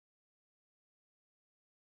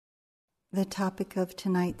The topic of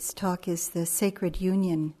tonight's talk is the sacred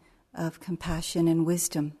union of compassion and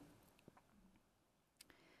wisdom.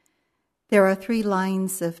 There are 3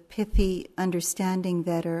 lines of pithy understanding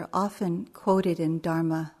that are often quoted in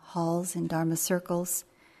Dharma halls and Dharma circles,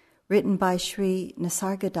 written by Sri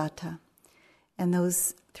Nisargadatta. And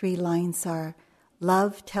those 3 lines are,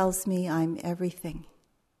 love tells me I'm everything.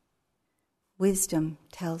 Wisdom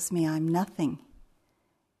tells me I'm nothing.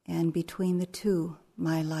 And between the two,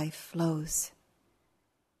 my life flows.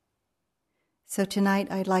 So tonight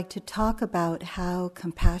I'd like to talk about how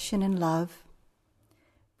compassion and love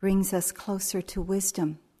brings us closer to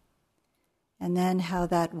wisdom, and then how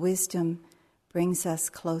that wisdom brings us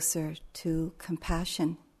closer to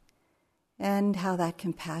compassion, and how that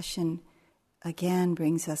compassion again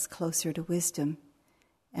brings us closer to wisdom,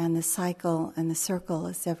 and the cycle and the circle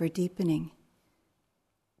is ever deepening.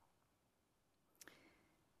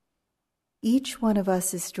 Each one of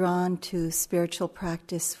us is drawn to spiritual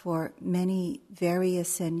practice for many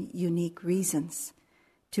various and unique reasons.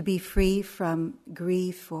 To be free from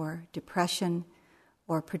grief or depression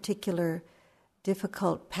or particular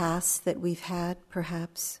difficult pasts that we've had,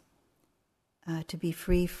 perhaps. To be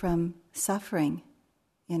free from suffering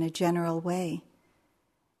in a general way.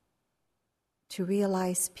 To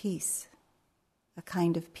realize peace, a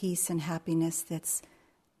kind of peace and happiness that's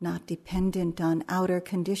not dependent on outer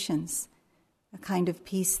conditions. A kind of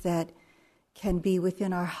peace that can be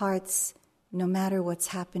within our hearts no matter what's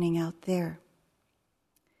happening out there.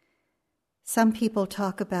 Some people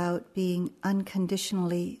talk about being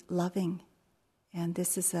unconditionally loving, and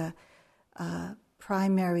this is a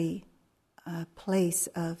primary place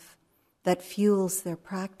that fuels their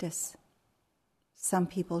practice. Some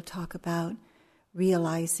people talk about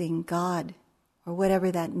realizing God, or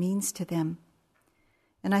whatever that means to them.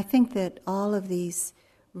 And I think that all of these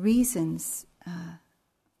reasons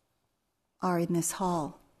are in this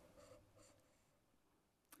hall,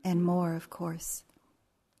 and more, of course.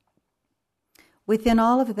 Within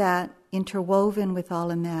all of that, interwoven with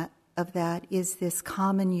all of that, is this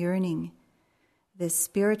common yearning, this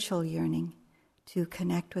spiritual yearning to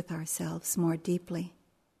connect with ourselves more deeply.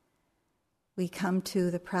 We come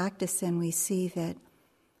to the practice and we see that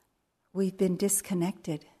we've been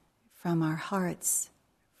disconnected from our hearts,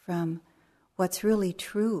 from what's really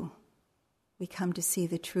true. We come to see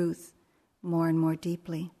the truth more and more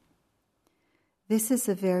deeply. This is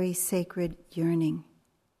a very sacred yearning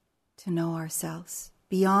to know ourselves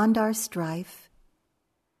beyond our strife,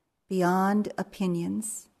 beyond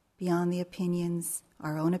opinions, beyond the opinions,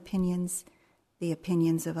 our own opinions, the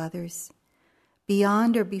opinions of others,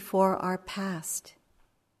 beyond or before our past,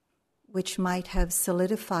 which might have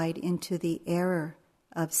solidified into the error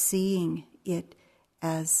of seeing it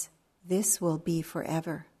as this will be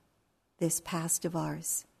forever. This past of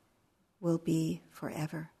ours will be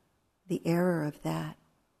forever. The error of that.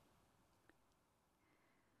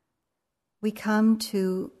 We come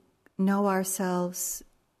to know ourselves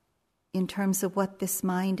in terms of what this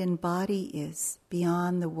mind and body is,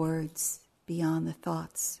 beyond the words, beyond the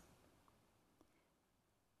thoughts.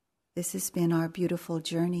 This has been our beautiful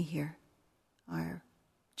journey here, our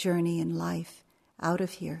journey in life out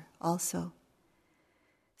of here also.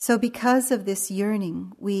 So because of this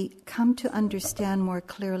yearning, we come to understand more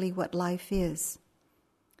clearly what life is,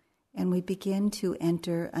 and we begin to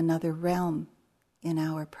enter another realm in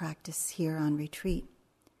our practice here on retreat.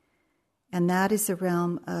 And that is a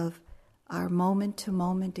realm of our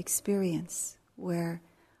moment-to-moment experience, where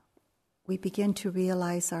we begin to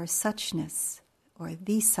realize our suchness, or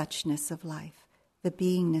the suchness of life, the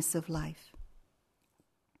beingness of life.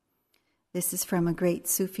 This is from a great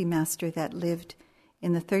Sufi master that lived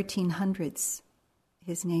in the 1300s.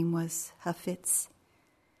 His name was Hafiz.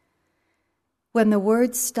 When the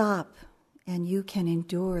words stop and you can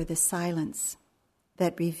endure the silence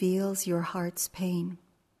that reveals your heart's pain,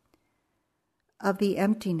 of the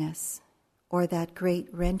emptiness or that great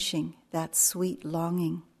wrenching, that sweet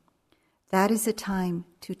longing, that is a time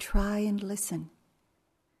to try and listen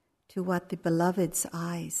to what the beloved's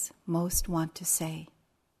eyes most want to say.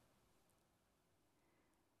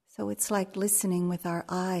 So it's like listening with our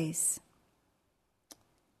eyes.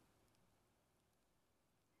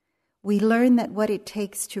 We learn that what it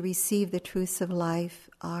takes to receive the truths of life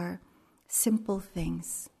are simple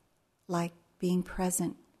things, like being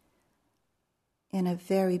present in a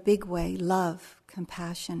very big way, love,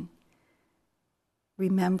 compassion,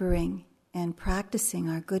 remembering and practicing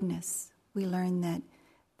our goodness. We learn that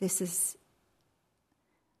this is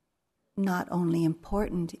not only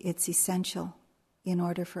important, it's essential in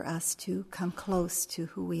order for us to come close to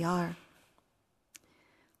who we are.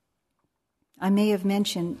 I may have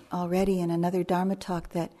mentioned already in another Dharma talk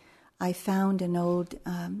that I found an old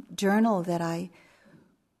journal that I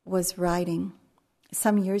was writing.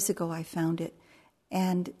 Some years ago I found it,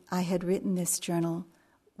 and I had written this journal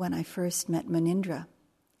when I first met Munindra,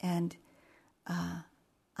 and I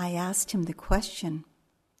asked him the question,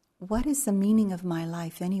 what is the meaning of my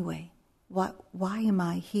life anyway? Why am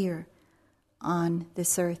I here on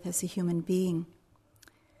this earth as a human being?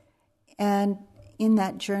 And in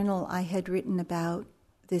that journal I had written about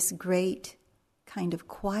this great kind of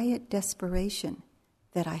quiet desperation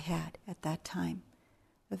that I had at that time,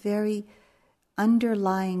 a very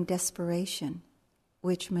underlying desperation,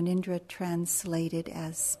 which Munindra translated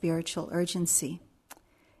as spiritual urgency.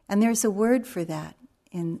 And there's a word for that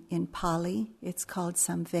in Pali. It's called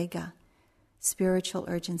samvega, spiritual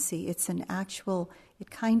urgency. It's an actual,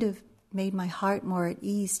 it kind of made my heart more at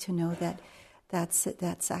ease to know that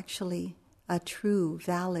that's actually a true,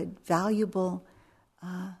 valid, valuable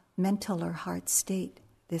mental or heart state,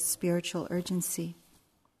 this spiritual urgency.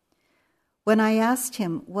 When I asked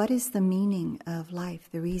him, what is the meaning of life,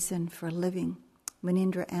 the reason for living,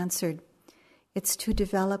 Munindra answered, it's to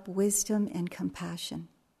develop wisdom and compassion.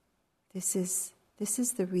 This is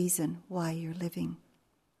the reason why you're living.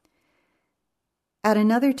 At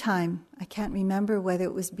another time, I can't remember whether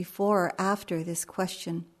it was before or after this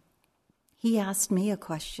question, he asked me a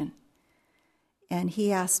question. And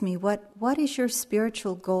he asked me, what is your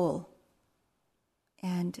spiritual goal?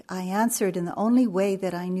 And I answered in the only way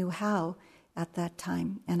that I knew how at that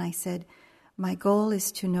time. And I said, my goal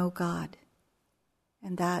is to know God.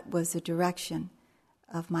 And that was the direction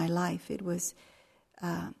of my life. It was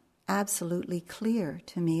absolutely clear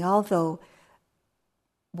to me, although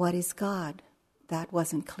what is God? That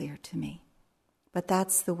wasn't clear to me. But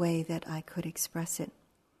that's the way that I could express it.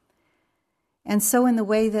 And so in the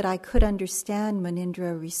way that I could understand,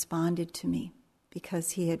 Munindra responded to me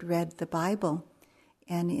because he had read the Bible.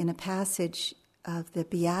 And in a passage of the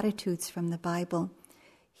Beatitudes from the Bible,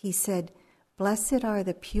 he said, blessed are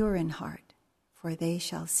the pure in heart, for they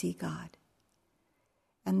shall see God.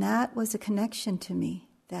 And that was a connection to me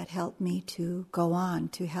that helped me to go on,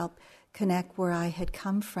 to help connect where I had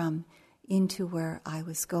come from into where I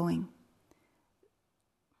was going.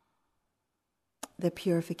 The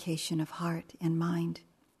purification of heart and mind.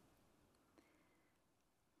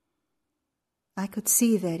 I could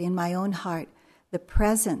see that in my own heart, the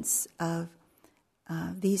presence of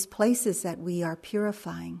these places that we are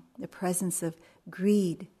purifying, the presence of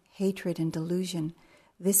greed, hatred, and delusion,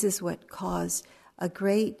 this is what caused a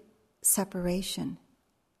great separation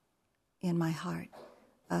in my heart,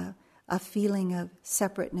 a feeling of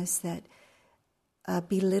separateness that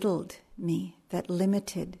belittled me, that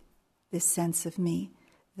limited this sense of me,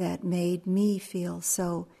 that made me feel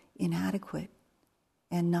so inadequate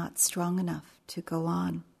and not strong enough to go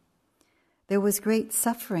on. There was great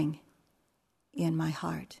suffering in my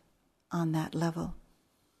heart on that level.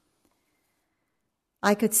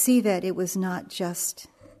 I could see that it was not just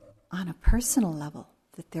on a personal level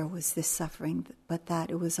that there was this suffering, but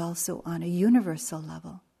that it was also on a universal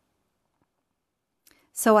level.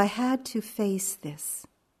 So I had to face this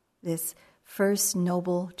first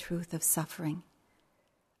noble truth of suffering.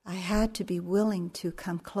 I had to be willing to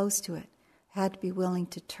come close to it. I had to be willing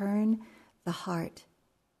to turn the heart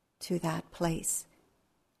to that place.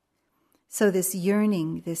 So this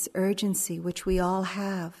yearning, this urgency, which we all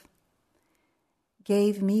have,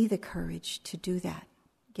 gave me the courage to do that,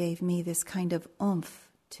 gave me this kind of oomph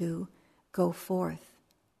to go forth,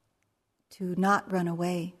 to not run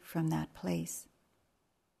away from that place.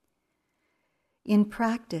 In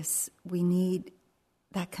practice, we need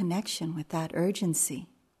that connection with that urgency,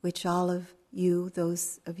 which all of you,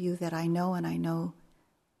 those of you that I know, and I know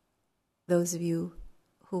those of you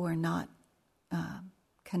who are not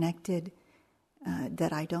connected,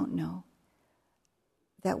 that I don't know,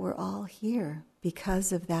 that we're all here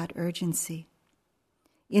because of that urgency.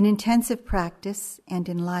 In intensive practice and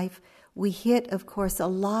in life, we hit, of course, a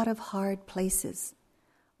lot of hard places,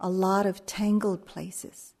 a lot of tangled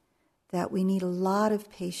places, that we need a lot of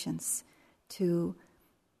patience to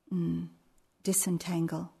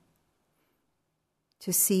disentangle,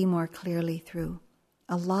 to see more clearly through.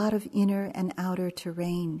 A lot of inner and outer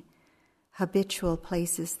terrain, habitual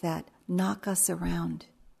places that knock us around,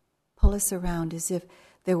 pull us around as if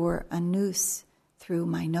there were a noose through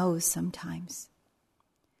my nose sometimes.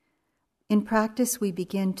 In practice, we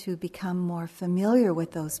begin to become more familiar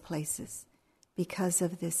with those places because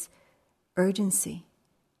of this urgency.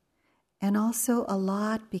 And also a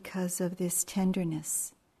lot because of this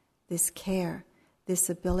tenderness, this care, this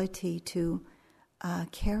ability to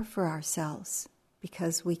care for ourselves,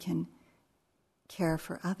 because we can care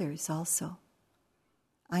for others also.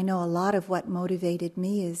 I know a lot of what motivated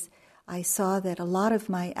me is I saw that a lot of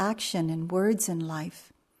my action and words in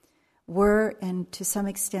life were, and to some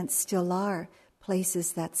extent still are,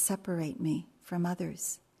 places that separate me from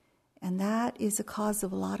others. And that is a cause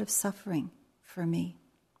of a lot of suffering for me.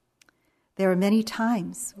 There are many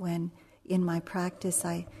times when in my practice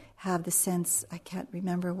I have the sense, I can't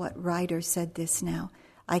remember what writer said this now,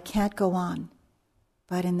 I can't go on.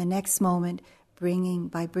 But in the next moment,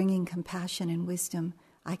 by bringing compassion and wisdom,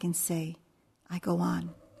 I can say, I go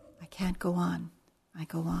on. I can't go on. I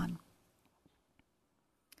go on.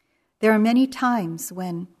 There are many times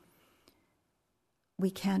when we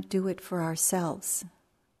can't do it for ourselves,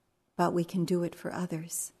 but we can do it for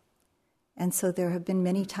others. And so there have been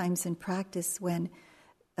many times in practice when,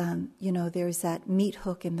 there's that meat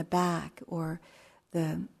hook in the back, or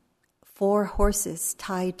the 4 horses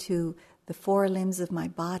tied to the 4 limbs of my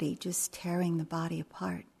body, just tearing the body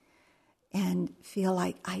apart, and feel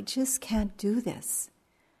like I just can't do this.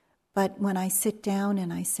 But when I sit down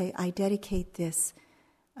and I say, I dedicate this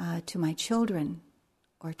to my children,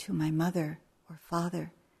 or to my mother or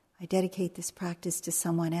father, I dedicate this practice to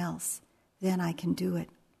someone else, then I can do it.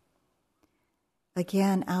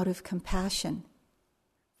 Again, out of compassion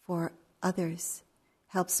for others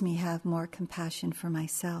helps me have more compassion for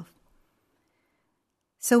myself.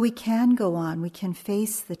 So we can go on, we can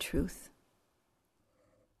face the truth,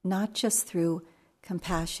 not just through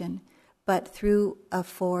compassion, but through a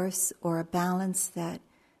force or a balance that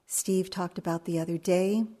Steve talked about the other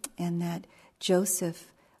day, and that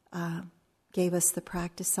Joseph gave us the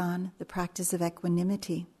practice on, the practice of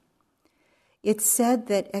equanimity. It's said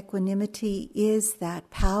that equanimity is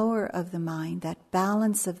that power of the mind, that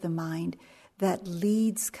balance of the mind that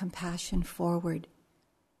leads compassion forward,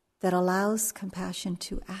 that allows compassion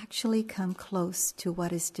to actually come close to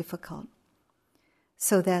what is difficult,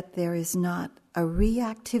 so that there is not a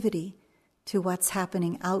reactivity to what's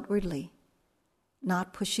happening outwardly,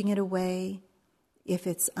 not pushing it away if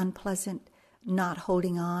it's unpleasant, not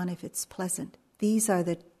holding on if it's pleasant. These are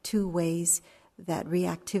the 2 ways that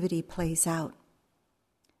reactivity plays out,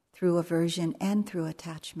 through aversion and through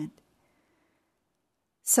attachment.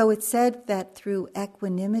 So it's said that through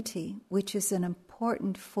equanimity, which is an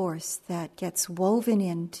important force that gets woven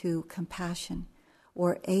into compassion,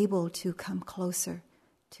 we're able to come closer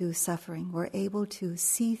to suffering. We're able to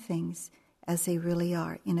see things as they really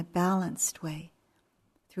are in a balanced way,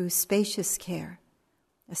 through spacious care,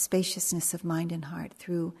 a spaciousness of mind and heart,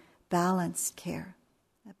 through balanced care,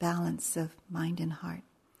 a balance of mind and heart.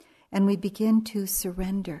 And we begin to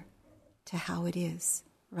surrender to how it is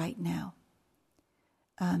right now.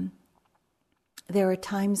 There are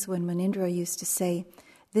times when Munindra used to say,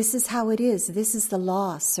 this is how it is, this is the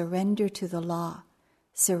law, surrender to the law,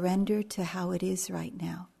 surrender to how it is right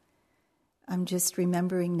now. I'm just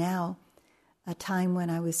remembering now a time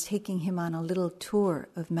when I was taking him on a little tour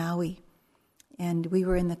of Maui, and we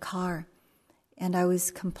were in the car, and I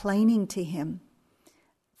was complaining to him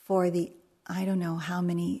for the, I don't know how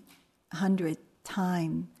many 100th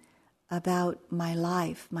time about my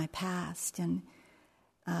life, my past, and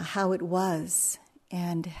how it was,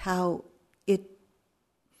 and how it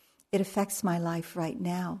affects my life right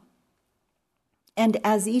now. And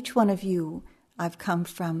as each one of you, I've come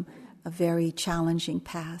from a very challenging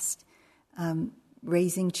past,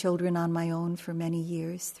 raising children on my own for many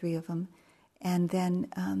years, 3 of them, and then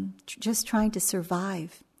just trying to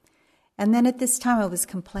survive. And then at this time I was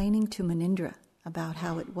complaining to Munindra about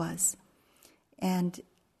how it was. And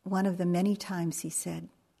one of the many times he said,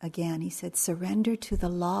 surrender to the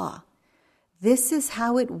law. This is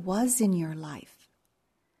how it was in your life.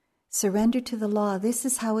 Surrender to the law. This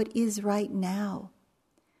is how it is right now.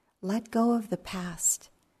 Let go of the past.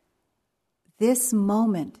 This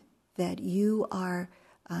moment that you are,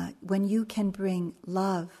 when you can bring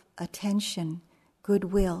love, attention,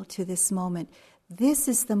 goodwill to this moment, this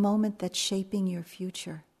is the moment that's shaping your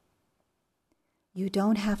future. You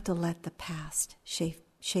don't have to let the past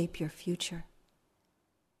shape your future.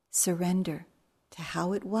 Surrender to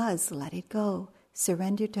how it was, let it go.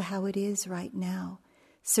 Surrender to how it is right now.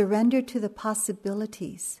 Surrender to the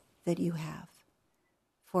possibilities that you have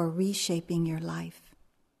for reshaping your life.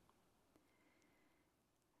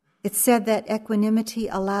 It's said that equanimity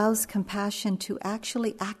allows compassion to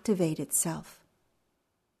actually activate itself,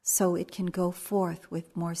 so it can go forth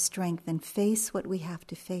with more strength and face what we have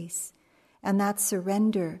to face. And that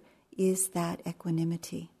surrender is that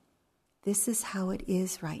equanimity. This is how it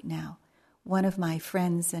is right now. One of my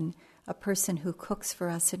friends and a person who cooks for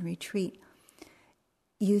us in retreat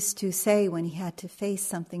used to say when he had to face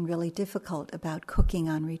something really difficult about cooking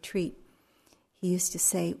on retreat, he used to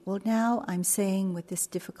say, well, now I'm saying with this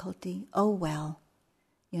difficulty, oh, well.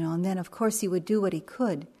 And then, of course, he would do what he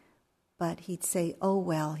could, but he'd say, oh,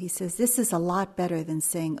 well. He says, this is a lot better than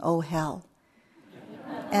saying, oh, hell.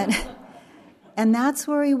 And that's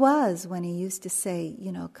where he was when he used to say,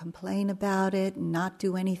 complain about it, and not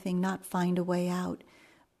do anything, not find a way out.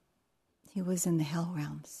 He was in the hell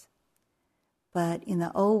realms. But in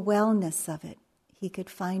the oh wellness of it, he could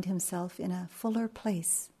find himself in a fuller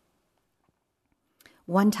place.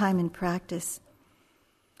 One time in practice,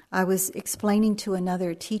 I was explaining to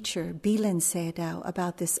another teacher, Bilin Sayadaw,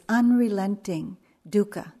 about this unrelenting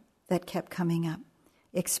dukkha that kept coming up,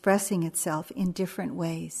 expressing itself in different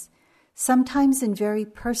ways, sometimes in very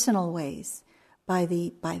personal ways, by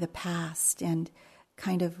the past, and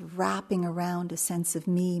kind of wrapping around a sense of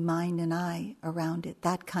me, mine, and I around it,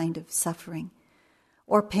 that kind of suffering.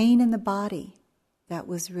 Or pain in the body that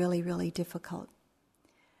was really, really difficult.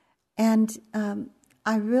 And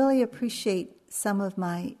I really appreciate some of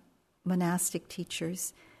my monastic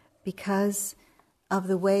teachers because of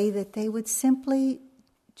the way that they would simply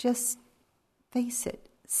just face it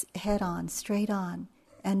head on, straight on,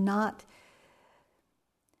 and not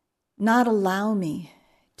allow me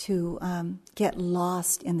to get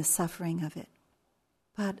lost in the suffering of it,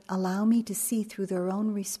 but allow me to see through their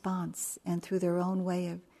own response and through their own way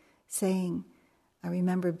of saying. I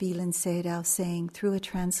remember Bilin Sayadaw saying through a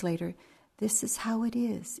translator, this is how it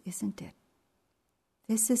is, isn't it?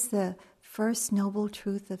 This is the first noble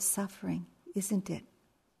truth of suffering, isn't it?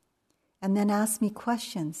 And then ask me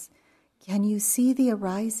questions. Can you see the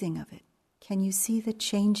arising of it? Can you see the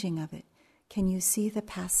changing of it? Can you see the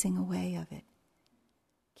passing away of it?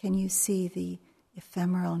 Can you see the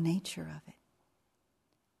ephemeral nature of it?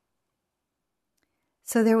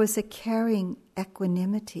 So there was a caring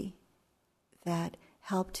equanimity that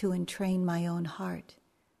helped to entrain my own heart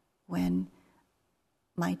when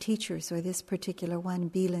my teachers, or this particular one,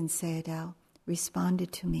 Bilin Sayadaw,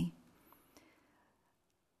 responded to me,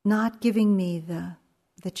 not giving me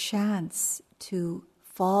the chance to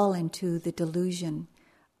fall into the delusion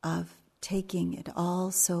of taking it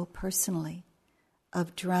all so personally,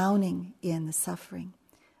 of drowning in the suffering,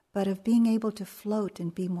 but of being able to float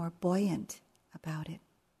and be more buoyant about it.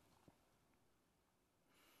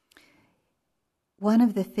 One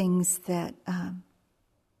of the things that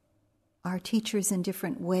our teachers in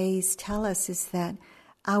different ways tell us is that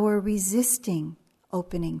our resisting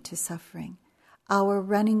opening to suffering, our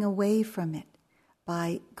running away from it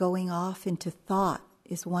by going off into thought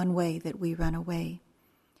is one way that we run away,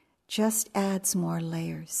 just adds more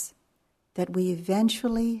layers that we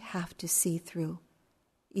eventually have to see through,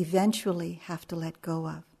 eventually have to let go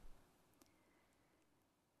of.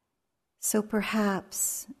 So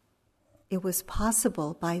perhaps it was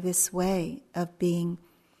possible by this way of being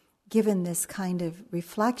given this kind of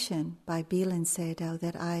reflection by Bilin Sayadaw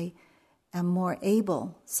that I am more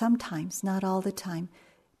able, sometimes, not all the time,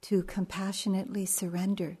 to compassionately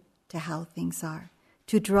surrender to how things are,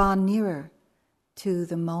 to draw nearer to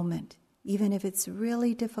the moment, even if it's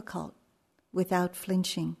really difficult, without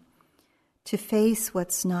flinching, to face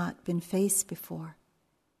what's not been faced before,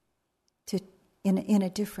 in a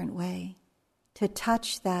different way, to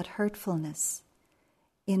touch that hurtfulness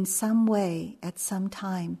in some way at some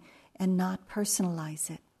time and not personalize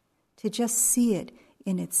it, to just see it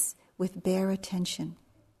with bare attention,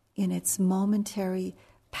 in its momentary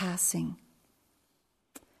passing.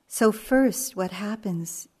 So first, what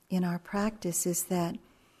happens in our practice is that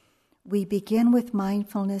we begin with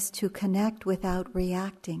mindfulness to connect without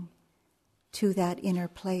reacting to that inner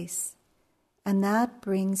place. And that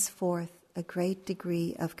brings forth a great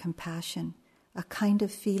degree of compassion, a kind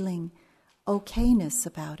of feeling okayness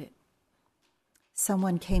about it.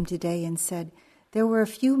 Someone came today and said there were a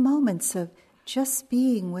few moments of just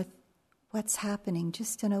being with what's happening,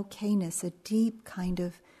 just an okayness, a deep kind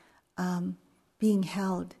of being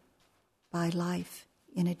held by life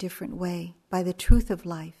in a different way, by the truth of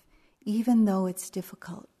life, even though it's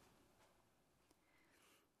difficult.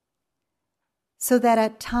 So that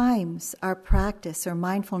at times our practice or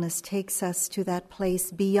mindfulness takes us to that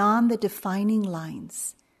place beyond the defining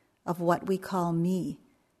lines of what we call me,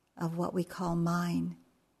 of what we call mine,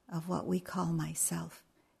 of what we call myself,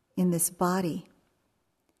 in this body,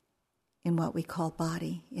 in what we call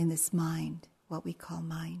body, in this mind, what we call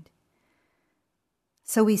mind.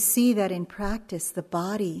 So we see that in practice the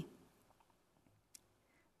body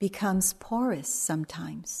becomes porous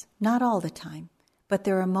sometimes, not all the time, but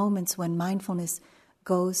there are moments when mindfulness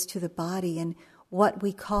goes to the body and what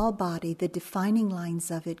we call body, the defining lines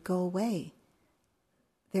of it, go away.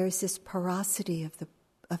 There's this porosity of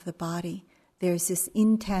the body. There's this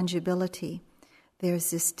intangibility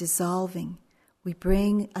there's this dissolving. We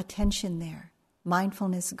bring attention there.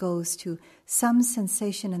 Mindfulness goes to some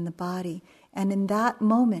sensation in the body, and in that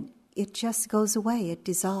moment, it just goes away, it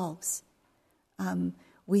dissolves.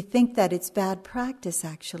 We think that it's bad practice,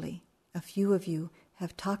 actually. A few of you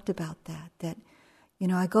have talked about that,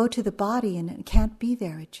 I go to the body and it can't be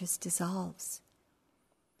there, it just dissolves.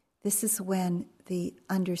 This is when the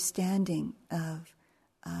understanding of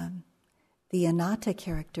the anatta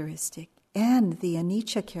characteristic and the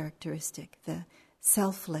anicca characteristic, the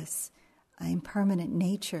selfless, impermanent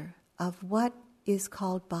nature of what is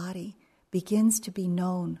called body, begins to be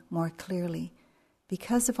known more clearly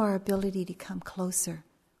because of our ability to come closer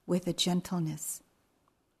with a gentleness.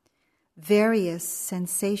 Various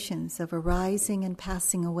sensations of arising and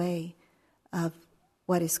passing away of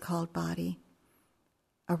what is called body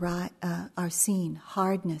are seen: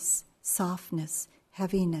 hardness, softness,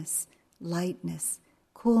 heaviness, lightness,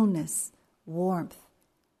 coolness, warmth,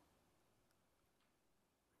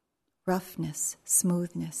 roughness,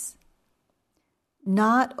 smoothness.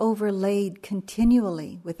 Not overlaid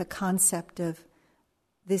continually with a concept of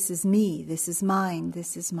this is me, this is mine,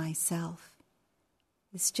 this is myself.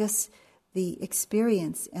 It's just the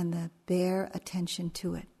experience and the bare attention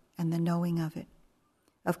to it and the knowing of it.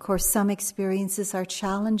 Of course, some experiences are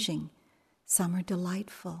challenging, some are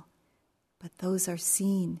delightful, but those are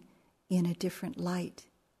seen in a different light,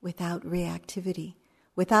 without reactivity,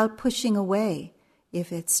 without pushing away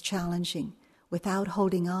if it's challenging, without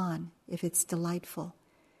holding on if it's delightful.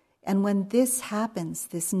 And when this happens,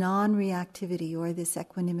 this non-reactivity or this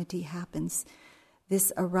equanimity happens,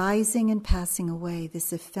 this arising and passing away,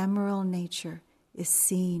 this ephemeral nature is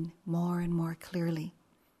seen more and more clearly.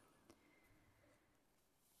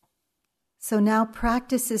 So now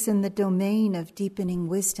practice is in the domain of deepening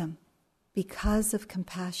wisdom because of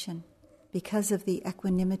compassion, because of the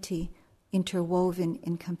equanimity interwoven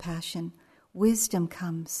in compassion. Wisdom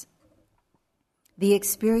comes. The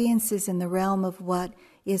experience is in the realm of what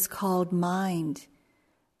is called mind,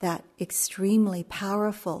 that extremely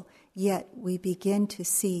powerful, yet we begin to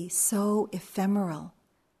see so ephemeral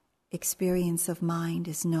experience of mind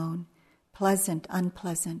is known. Pleasant,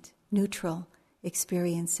 unpleasant, neutral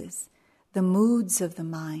experiences. The moods of the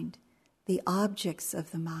mind, the objects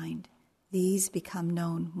of the mind, these become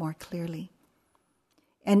known more clearly.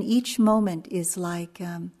 And each moment is like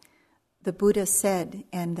the Buddha said,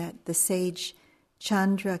 and that the sage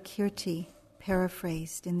Chandrakirti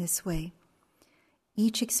paraphrased in this way.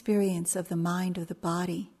 Each experience of the mind of the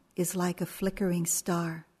body is like a flickering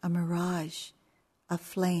star, a mirage, a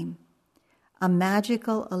flame, a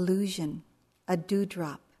magical illusion, a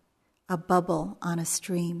dewdrop, a bubble on a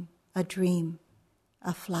stream, a dream,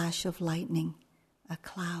 a flash of lightning, a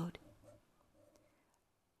cloud.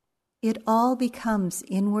 It all becomes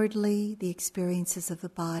inwardly the experiences of the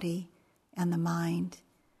body and the mind.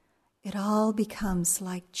 It all becomes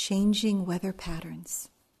like changing weather patterns.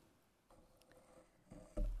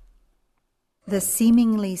 The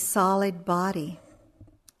seemingly solid body,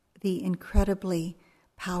 the incredibly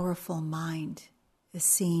powerful mind, is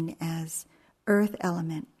seen as earth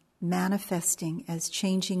element, manifesting as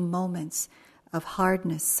changing moments of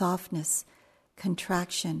hardness, softness,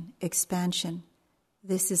 contraction, expansion.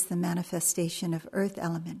 This is the manifestation of earth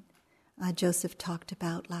element. Joseph talked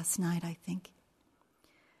about last night, I think.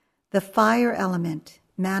 The fire element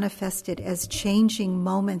manifested as changing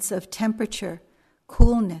moments of temperature,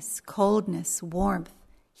 coolness, coldness, warmth,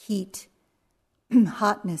 heat,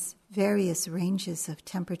 hotness, various ranges of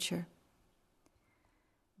temperature.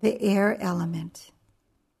 The air element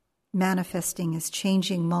manifesting as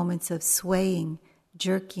changing moments of swaying,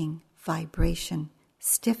 jerking, vibration,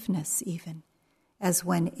 stiffness even, as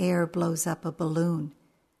when air blows up a balloon,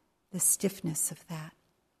 the stiffness of that.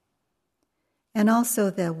 And also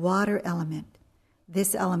the water element.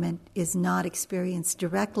 This element is not experienced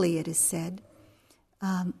directly, it is said,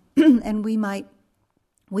 and we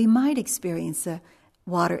might experience the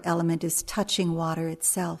water element as touching water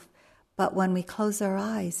itself, but when we close our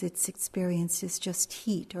eyes, it's experienced as just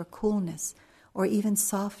heat or coolness or even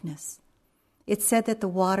softness. It's said that the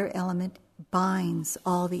water element binds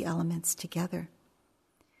all the elements together.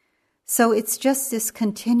 So it's just this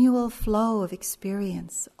continual flow of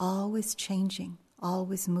experience, always changing,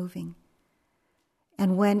 always moving.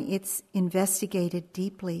 And when it's investigated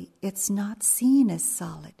deeply, it's not seen as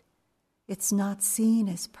solid. It's not seen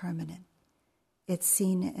as permanent. It's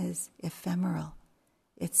seen as ephemeral.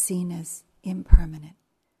 It's seen as impermanent.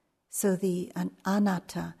 So the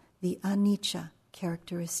anatta, the anicca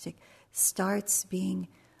characteristic starts being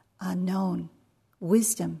known.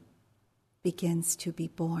 Wisdom begins to be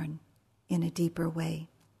born in a deeper way.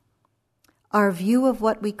 Our view of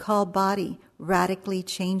what we call body radically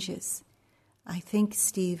changes. I think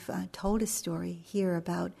Steve told a story here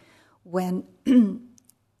about when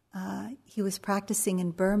he was practicing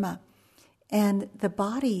in Burma, and the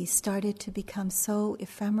body started to become so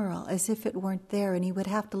ephemeral, as if it weren't there, and he would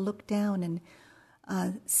have to look down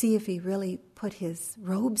and see if he really put his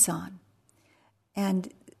robes on.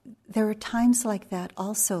 And there are times like that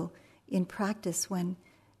also in practice when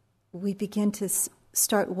we begin to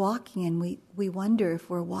start walking and we wonder if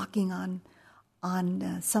we're walking on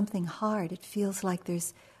something hard. It feels like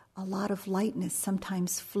there's a lot of lightness,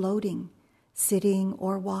 sometimes floating, sitting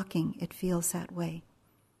or walking. It feels that way.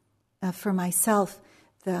 For myself,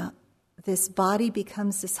 this body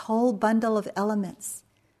becomes this whole bundle of elements.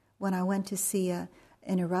 When I went to see an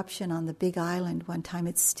eruption on the Big Island one time,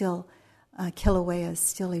 it's still, Kilauea is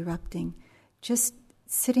still erupting. Just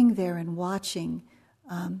sitting there and watching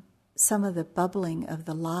some of the bubbling of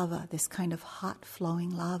the lava, this kind of hot flowing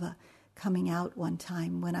lava coming out one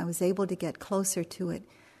time when I was able to get closer to it.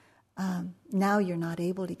 Now you're not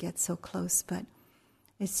able to get so close, but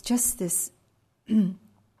it's just this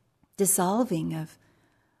dissolving of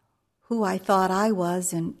who I thought I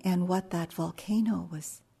was and what that volcano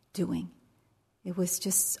was doing. It was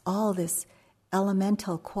just all this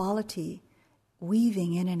elemental quality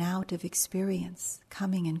weaving in and out of experience,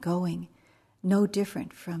 coming and going, no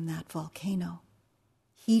different from that volcano.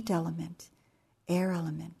 Heat element, air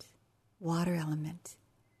element, water element,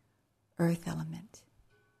 earth element.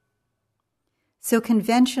 So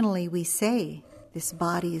conventionally we say this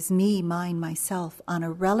body is me, mine, myself on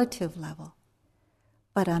a relative level,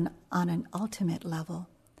 but on an ultimate level,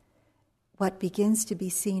 what begins to be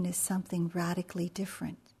seen as something radically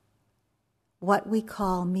different. What we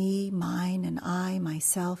call me, mine, and I,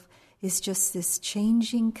 myself, is just this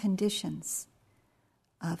changing conditions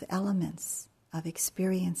of elements, of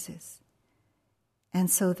experiences.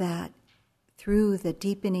 And so that through the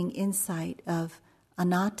deepening insight of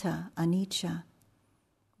anatta, anicca,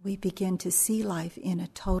 we begin to see life in a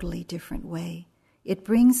totally different way. It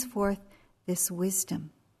brings forth this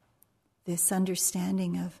wisdom, this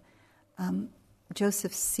understanding of,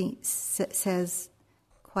 Joseph says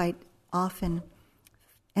quite often,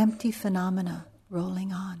 empty phenomena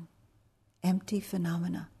rolling on, empty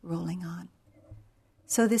phenomena rolling on.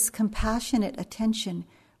 So this compassionate attention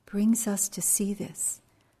brings us to see this.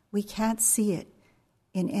 We can't see it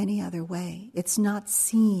in any other way. It's not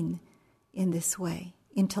seen in this way.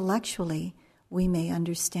 Intellectually, we may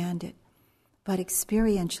understand it, but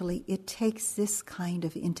experientially, it takes this kind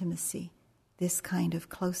of intimacy, this kind of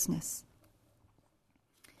closeness.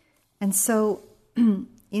 And so,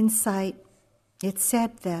 insight, it's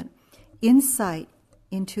said that insight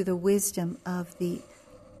into the wisdom of the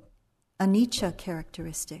anicca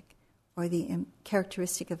characteristic, or the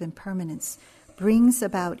characteristic of impermanence, brings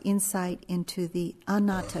about insight into the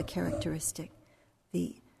anatta characteristic,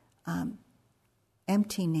 the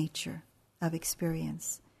empty nature of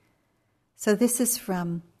experience. So this is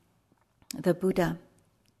from the Buddha,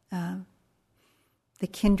 the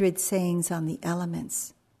kindred sayings on the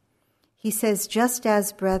elements. He says, just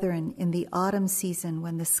as, brethren, in the autumn season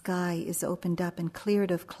when the sky is opened up and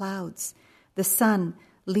cleared of clouds, the sun,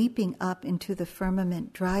 leaping up into the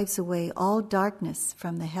firmament, drives away all darkness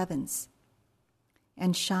from the heavens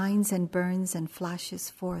and shines and burns and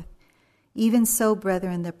flashes forth. Even so,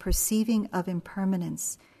 brethren, the perceiving of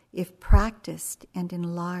impermanence, if practiced and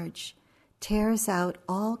enlarged, tears out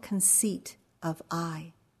all conceit of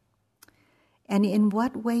I. And in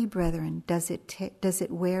what way, brethren, does it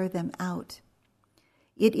wear them out?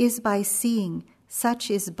 It is by seeing such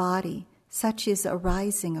is body, such is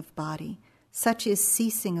arising of body, such is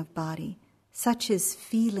ceasing of body, such is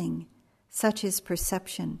feeling, such is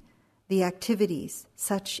perception, the activities,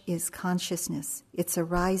 such is consciousness, its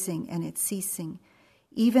arising and its ceasing.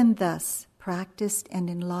 Even thus, practiced and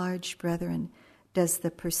enlarged, brethren, does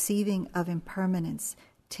the perceiving of impermanence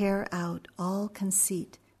tear out all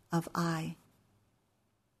conceit of I.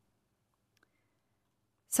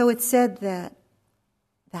 So it's said that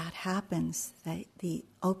happens, that the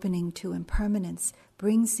opening to impermanence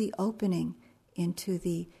brings the opening into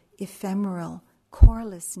the ephemeral,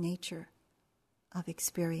 coreless nature of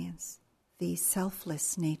experience, the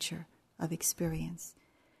selfless nature of experience.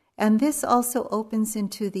 And this also opens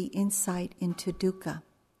into the insight into dukkha.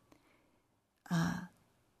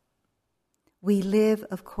 We live,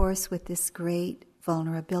 of course, with this great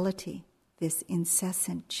vulnerability, this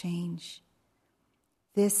incessant change.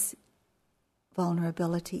 This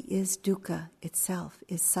vulnerability is dukkha itself,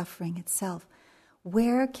 is suffering itself.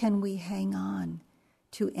 Where can we hang on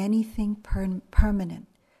to anything permanent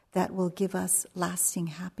that will give us lasting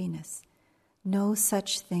happiness? No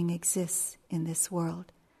such thing exists in this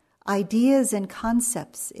world. Ideas and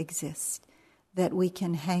concepts exist that we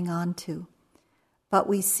can hang on to. But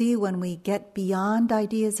we see when we get beyond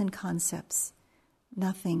ideas and concepts,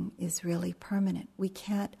 nothing is really permanent. We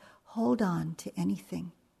can't hold on to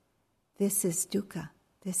anything. This is dukkha.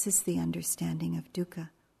 This is the understanding of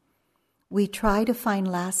dukkha. We try to find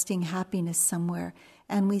lasting happiness somewhere,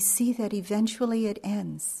 and we see that eventually it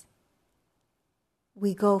ends.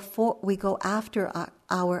 We go after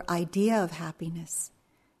our idea of happiness,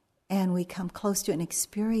 and we come close to it and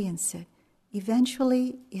experience it.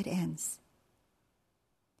 Eventually it ends.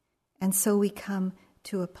 And so we come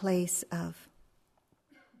to a place of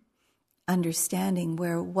understanding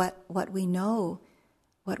where what we know,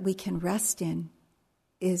 what we can rest in,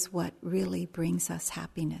 is what really brings us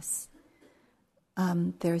happiness.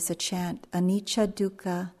 There's a chant, anicca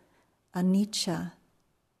dukkha, anicca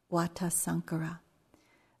vata sankhara.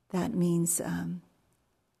 That means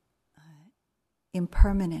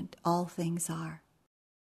impermanent, all things are.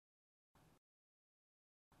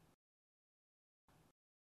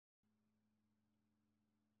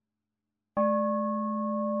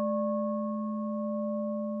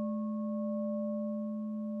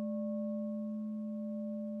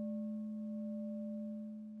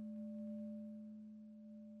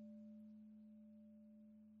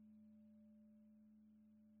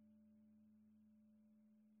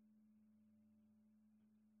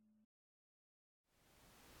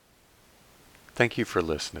 Thank you for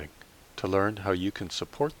listening. To learn how you can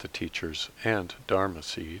support the teachers and Dharma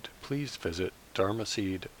Seed, please visit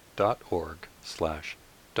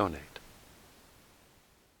dharmaseed.org/donate.